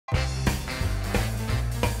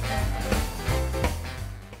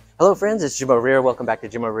Hello friends, it's Jim O'Rear. Welcome back to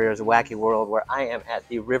Jim O'Rear's Wacky World, where I am at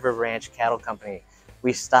the River Ranch Cattle Company.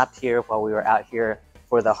 We stopped here while we were out here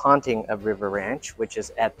for the haunting of River Ranch, which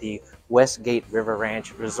is at the Westgate River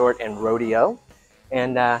Ranch Resort and Rodeo,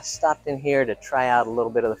 and stopped in here to try out a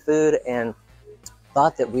little bit of the food and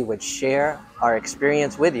thought that we would share our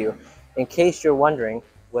experience with you in case you're wondering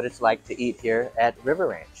what it's like to eat here at River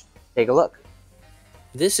Ranch. Take a look.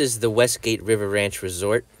 This is the Westgate River Ranch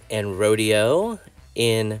Resort and Rodeo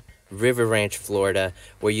in River Ranch, Florida,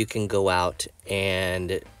 where you can go out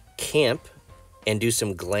and camp and do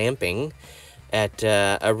some glamping at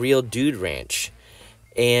a real dude ranch.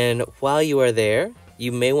 And while you are there,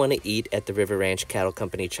 you may want to eat at the River Ranch Cattle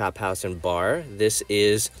Company Chop House and Bar. This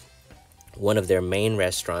is one of their main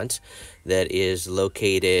restaurants that is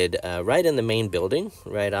located right in the main building,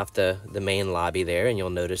 right off the main lobby there. And you'll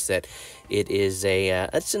notice that it is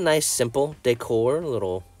it's a nice simple decor,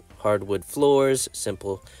 little hardwood floors,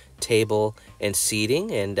 simple table and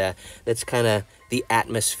seating, and that's kind of the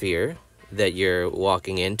atmosphere that you're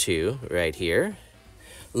walking into right here.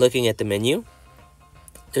 Looking at the menu,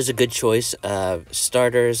 there's a good choice of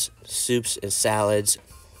starters, soups, and salads.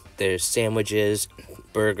 There's sandwiches,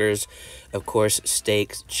 burgers, of course,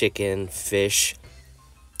 steaks, chicken, fish,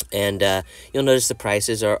 and you'll notice the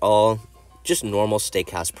prices are all just normal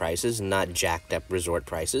steakhouse prices, not jacked up resort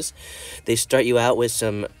prices. They start you out with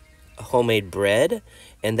some homemade bread,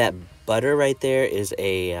 and that butter right there is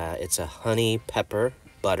it's a honey pepper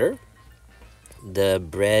butter. The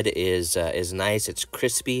bread is nice. It's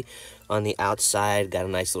crispy on the outside, got a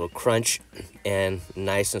nice little crunch, and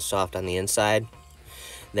nice and soft on the inside.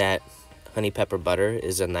 That honey pepper butter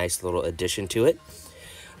is a nice little addition to it.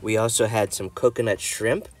 We also had some coconut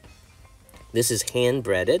shrimp. This is hand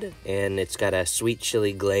breaded, and it's got a sweet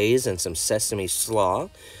chili glaze and some sesame slaw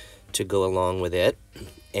to go along with it.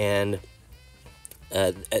 And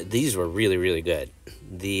these were really, really good.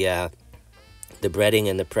 The breading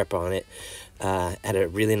and the prep on it had a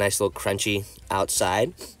really nice little crunchy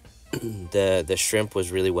outside. The shrimp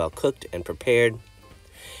was really well cooked and prepared,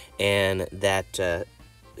 and that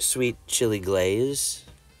sweet chili glaze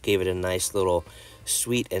gave it a nice little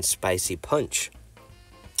sweet and spicy punch.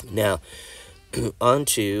 Now,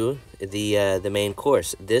 onto the main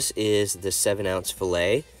course. This is the 7-ounce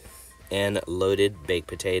filet and loaded baked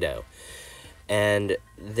potato, and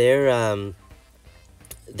their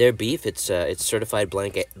beef, it's certified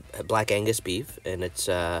black Angus beef, and it's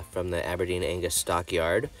from the Aberdeen Angus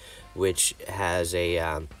Stockyard, which has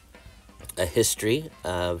a history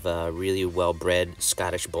of really well-bred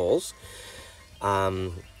Scottish bulls.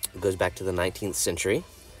 It goes back to the 19th century,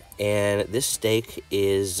 and this steak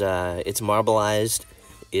is it's marbleized.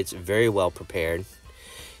 It's very well prepared.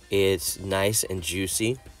 It's nice and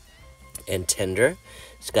juicy and tender.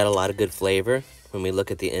 It's got a lot of good flavor. When we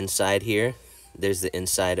look at the inside here, there's the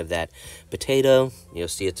inside of that potato. You'll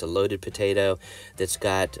see it's a loaded potato that's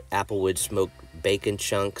got applewood smoked bacon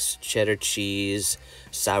chunks, cheddar cheese,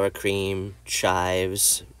 sour cream,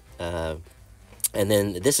 chives, and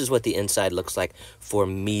then this is what the inside looks like for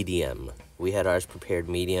medium. We had ours prepared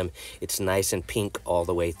medium. It's nice and pink all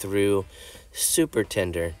the way through, super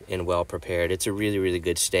tender and well prepared. It's a really, really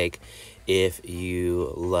good steak if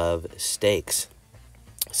you love steaks.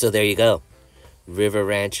 So there you go. River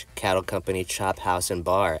Ranch Cattle Company Chop House and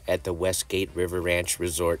Bar at the Westgate River Ranch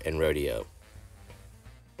Resort and Rodeo.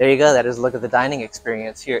 There you go. That is a look at the dining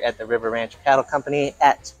experience here at the River Ranch Cattle Company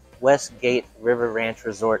at Westgate River Ranch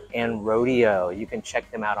Resort and Rodeo. You can check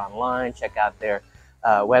them out online, check out their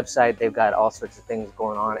website. They've got all sorts of things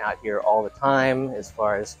going on out here all the time, as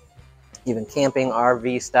far as even camping,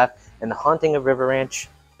 RV stuff, and the haunting of River Ranch.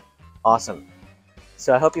 Awesome.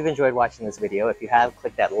 So I hope you've enjoyed watching this video. If you have,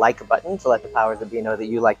 click that like button to let the powers that be know that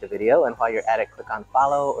you like the video. And while you're at it, click on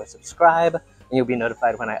follow or subscribe, and you'll be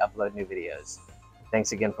notified when I upload new videos.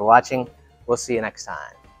 Thanks again for watching. We'll see you next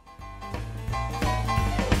time.